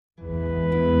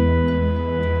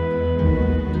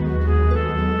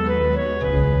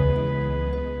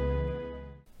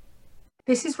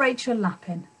This is Rachel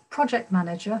Lappin, Project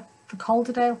Manager for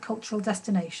Calderdale Cultural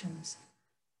Destinations.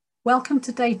 Welcome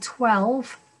to Day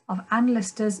 12 of Anne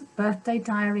Lister's Birthday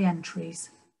Diary Entries,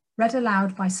 read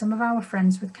aloud by some of our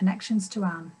friends with connections to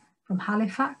Anne from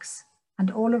Halifax and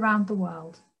all around the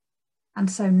world. And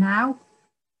so now,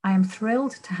 I am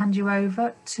thrilled to hand you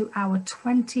over to our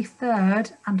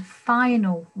 23rd and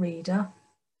final reader,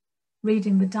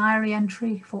 reading the diary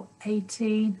entry for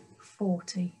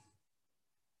 1840.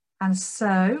 And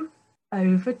so,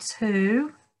 over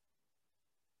to...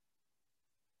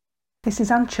 This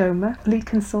is Anne Chomer, lead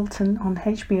consultant on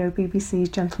HBO BBC's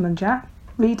Gentleman Jack,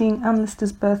 reading Anne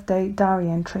Lister's birthday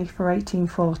diary entry for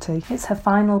 1840. It's her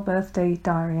final birthday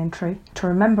diary entry to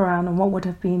remember Anne on what would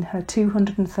have been her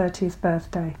 230th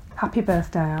birthday. Happy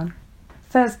birthday, Anne.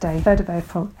 Thursday, 3rd of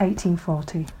April,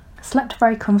 1840. Slept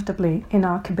very comfortably in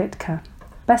our kibitka.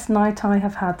 Best night I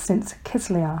have had since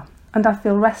Kislyar, and I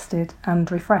feel rested and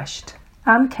refreshed.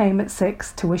 Anne came at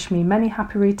 6 to wish me many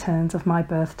happy returns of my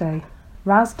birthday.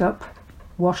 Roused up,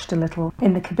 washed a little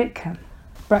in the kibitka.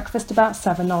 Breakfast about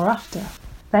 7 or after.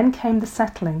 Then came the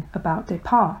settling about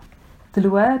départ. The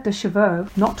loueur de chevaux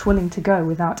not willing to go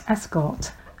without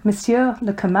escort. Monsieur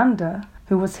le Commander,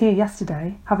 who was here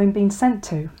yesterday, having been sent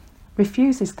to,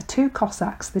 refuses the 2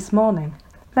 Cossacks this morning.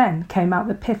 Then came out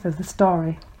the pith of the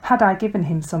story. Had I given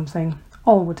him something,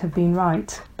 all would have been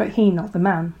right, but he not the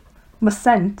man. Must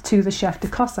send to the chef de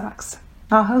Cossacks.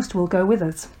 Our host will go with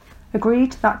us.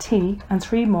 Agreed that he and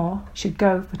 3 more should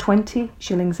go for 20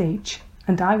 shillings each,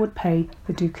 and I would pay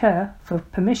the douceur for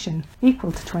permission,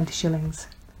 equal to 20 shillings.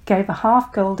 Gave a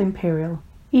half gold imperial,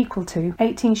 equal to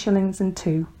 18 shillings and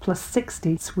 2, plus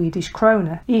 60 Swedish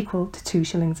krona, equal to 2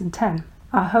 shillings and 10.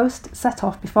 Our host set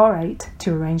off before 8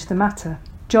 to arrange the matter.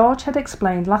 George had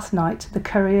explained last night the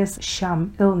courier's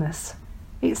sham illness.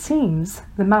 It seems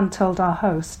the man told our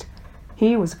host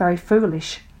he was very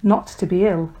foolish not to be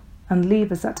ill and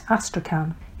leave us at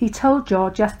Astrakhan. He told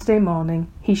George yesterday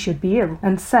morning he should be ill,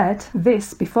 and said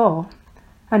this before,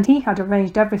 and he had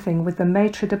arranged everything with the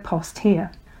maitre de poste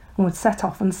here, and would set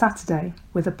off on Saturday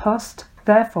with a post,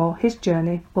 therefore his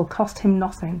journey will cost him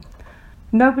nothing.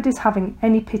 Nobody's having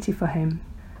any pity for him.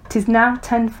 'Tis now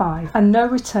 10:05, and no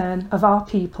return of our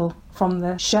people from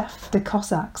the chef de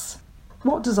Cossacks.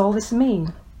 What does all this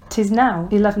mean? 'Tis now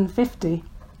 11:50.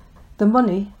 The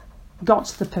money got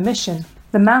the permission.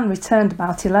 The man returned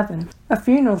about 11. A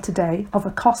funeral today of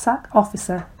a Cossack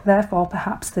officer, therefore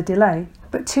perhaps the delay,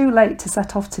 but too late to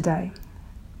set off today.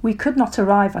 We could not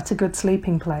arrive at a good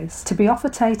sleeping place, to be off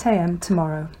at 8 a.m.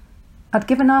 tomorrow. I'd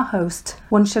given our host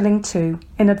 1 shilling 2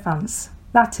 in advance,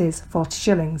 that is 40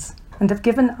 shillings, and have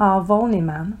given our Volney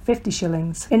man 50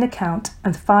 shillings in account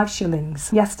and 5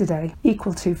 shillings yesterday,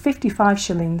 equal to 55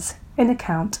 shillings in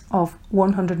account of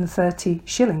 130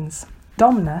 shillings.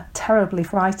 Domna, terribly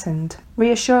frightened,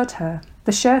 reassured her.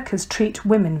 The shirkers treat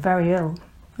women very ill.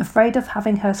 Afraid of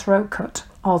having her throat cut,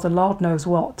 or the Lord knows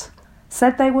what.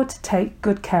 Said they would take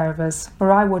good care of us,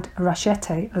 or I would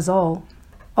rachete us all.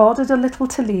 Ordered a little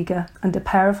teliga and a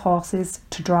pair of horses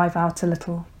to drive out a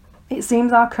little. It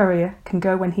seems our courier can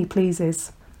go when he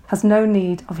pleases, has no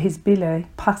need of his billet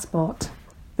passport.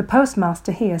 The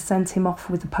postmaster here sends him off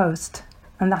with the post,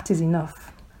 and that is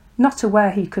enough. Not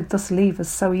aware he could thus leave us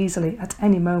so easily at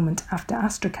any moment after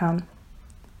Astrakhan.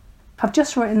 Have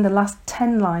just written the last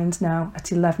 10 lines now at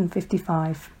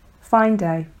 11:55. Fine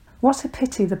day. What a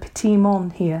pity the petit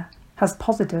monde here has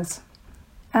posied us.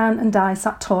 Anne and I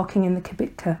sat talking in the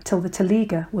kibitka till the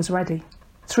teliga was ready.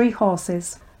 3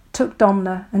 horses. Took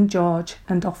Domna and George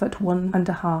and off at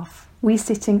 1:30. We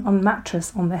sitting on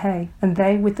mattress on the hay, and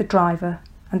they with the driver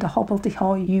and a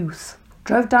hobbledehoy youth.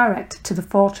 Drove direct to the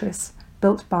fortress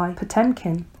built by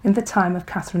Potemkin in the time of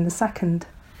Catherine II,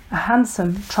 a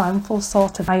handsome, triumphal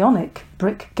sort of Ionic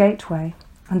brick gateway,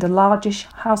 and a largish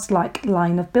house-like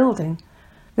line of building.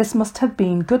 This must have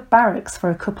been good barracks for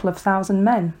a couple of 1,000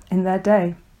 men in their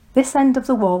day. This end of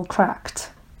the wall cracked,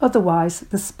 otherwise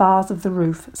the spars of the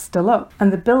roof still up,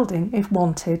 and the building, if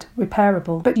wanted,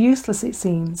 repairable, but useless it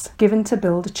seems, given to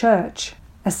build a church.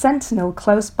 A sentinel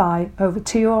close by over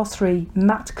 2 or 3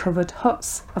 mat-covered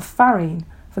huts of farine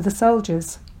for the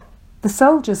soldiers. The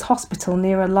soldiers' hospital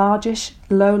near a largish,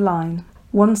 low line,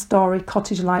 1-storey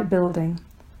cottage-like building.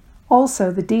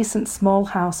 Also the decent small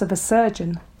house of a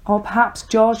surgeon, or perhaps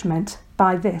George meant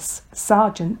by this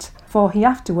sergeant, for he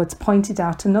afterwards pointed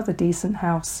out another decent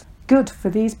house, good for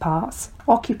these parts,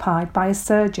 occupied by a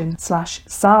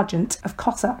surgeon/sergeant of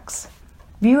Cossacks.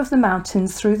 View of the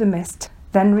mountains through the mist,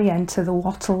 then re-enter the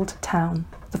wattled town.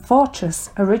 The fortress,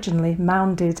 originally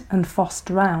mounded and fossed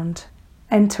round.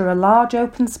 Enter a large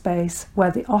open space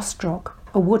where the Ostrog,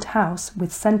 a wood house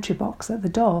with sentry box at the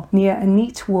door, near a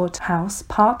neat wood house,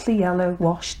 partly yellow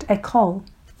washed école,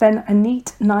 then a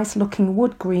neat, nice-looking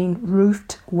wood-green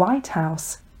roofed white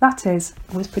house, that is,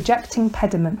 with projecting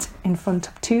pediment in front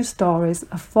of 2 stories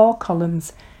of 4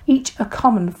 columns, each a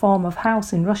common form of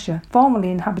house in Russia, formerly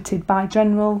inhabited by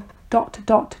General ...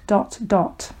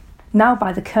 now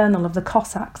by the colonel of the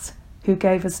Cossacks, who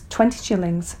gave us 20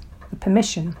 shillings, the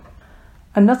permission.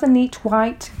 Another neat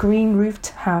white green-roofed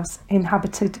house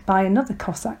inhabited by another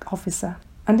Cossack officer,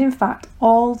 and in fact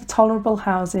all the tolerable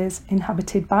houses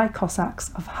inhabited by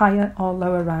Cossacks of higher or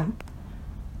lower rank.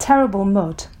 Terrible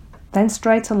mud, then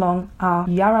straight along our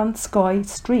Yaranskoy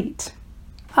Street.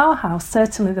 Our house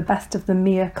certainly the best of the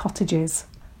mere cottages,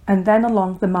 and then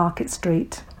along the Market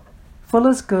Street, full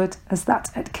as good as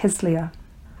that at Kislia.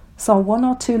 Saw 1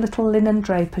 or 2 little linen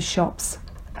drapers' shops,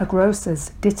 a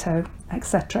grocer's, ditto,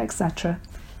 etc., etc.,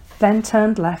 then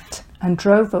turned left and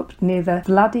drove up near the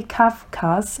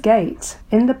Vladikavkaz gate,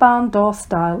 in the barn door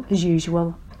style as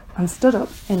usual, and stood up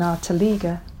in our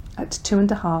Teliga at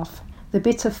 2.5. The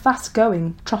bit of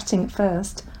fast-going, trotting at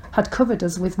first, had covered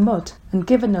us with mud and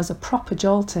given us a proper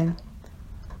jolting.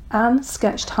 Anne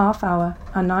sketched half-hour,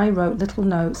 and I wrote little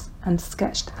notes and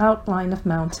sketched outline of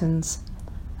mountains.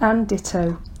 Anne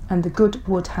ditto, and the good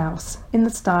wood house, in the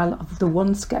style of the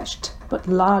one sketched, but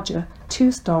larger,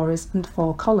 2 stories and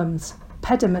 4 columns.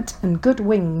 Pediment and good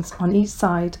wings on each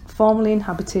side, formerly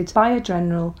inhabited by a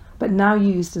general, but now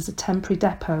used as a temporary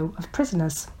depot of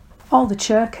prisoners. All the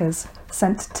Churkas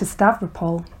sent to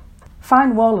Stavropol.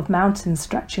 Fine wall of mountains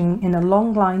stretching in a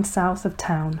long line south of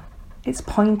town. Its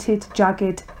pointed,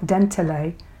 jagged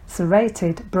dentelle,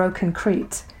 serrated, broken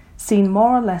crete, seen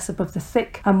more or less above the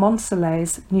thick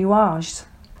Amontillades nuages.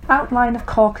 Outline of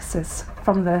Caucasus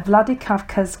from the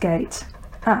Vladikavkaz gate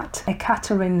at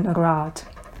Ekaterinograd.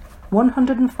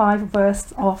 105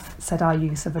 versts off, said our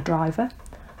use of a driver.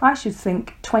 I should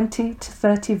think 20 to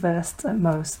 30 versts at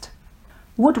most.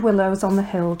 Wood willows on the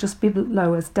hill just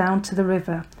below us down to the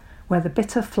river, where the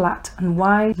bitter flat and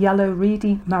wide yellow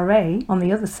reedy marais on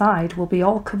the other side will be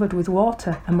all covered with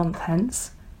water a month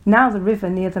hence. Now the river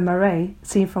near the marais,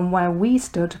 seen from where we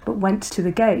stood, but went to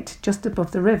the gate just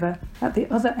above the river, at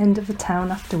the other end of the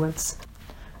town afterwards.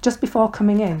 Just before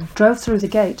coming in, drove through the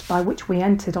gate by which we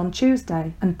entered on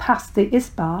Tuesday, and passed the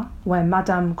Isba, where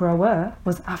Madame Groer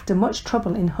was after much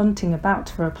trouble in hunting about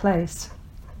for a place.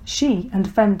 She and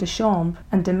femme de chambre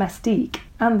and domestique,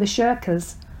 and the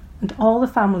Shirkas, and all the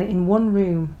family in one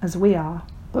room, as we are,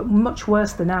 but much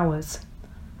worse than ours.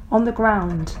 On the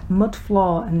ground, mud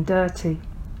floor and dirty.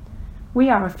 We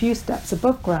are a few steps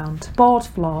above ground, board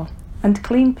floor, and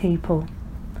clean people.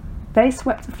 They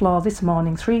swept the floor this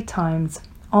morning 3 times,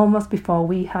 almost before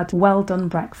we had well done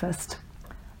breakfast.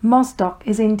 Mozdok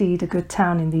is indeed a good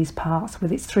town in these parts,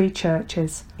 with its 3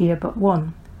 churches, here but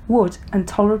 1. Wood and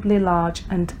tolerably large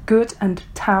and good and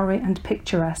towery and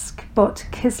picturesque, but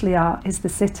Kislyar is the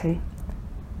city.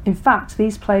 In fact,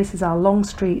 these places are long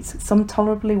streets, some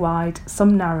tolerably wide,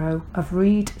 some narrow, of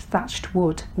reed-thatched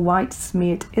wood,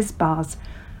 white-smeared isbas,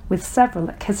 with several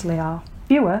at Kislyar,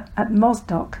 fewer at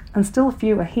Mozdok, and still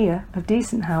fewer here of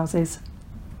decent houses.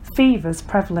 Fevers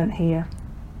prevalent here.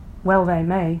 Well they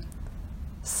may.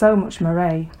 So much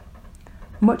marais.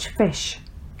 Much fish.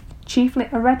 Chiefly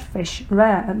a redfish,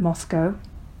 rare at Moscow.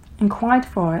 Inquired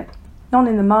for it. None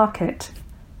in the market.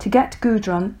 To get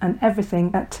gudron and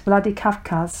everything at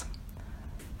Vladikavkaz.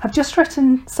 Have just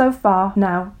written so far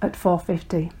now at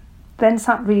 4:50. Then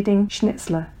sat reading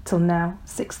Schnitzler till now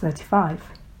 6:35.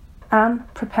 Anne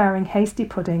preparing hasty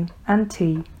pudding and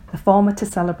tea, the former to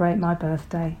celebrate my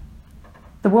birthday.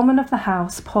 The woman of the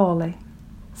house poorly,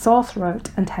 sore throat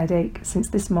and headache since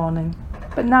this morning,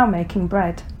 but now making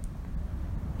bread.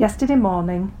 Yesterday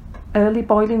morning, early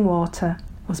boiling water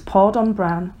was poured on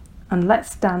bran and let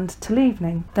stand till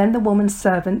evening. Then the woman's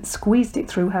servant squeezed it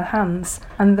through her hands,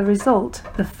 and the result,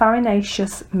 the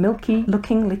farinaceous,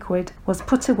 milky-looking liquid, was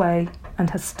put away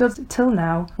and has stood till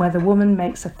now, where the woman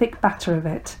makes a thick batter of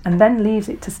it, and then leaves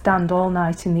it to stand all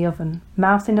night in the oven,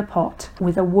 mouth in a pot,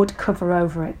 with a wood cover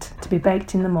over it, to be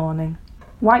baked in the morning.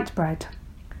 White bread.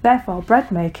 Therefore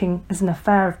bread making is an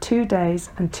affair of 2 days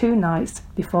and 2 nights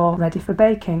before ready for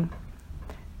baking.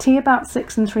 Tea about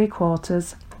 6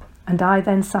 3/4, and I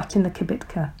then sat in the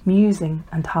kibitka, musing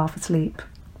and half asleep.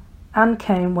 Anne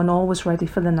came when all was ready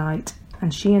for the night,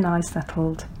 and she and I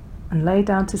settled, and lay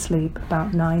down to sleep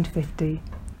about 9:50.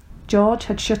 George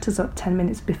had shut us up 10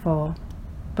 minutes before,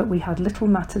 but we had little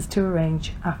matters to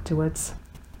arrange afterwards.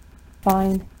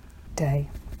 Fine day.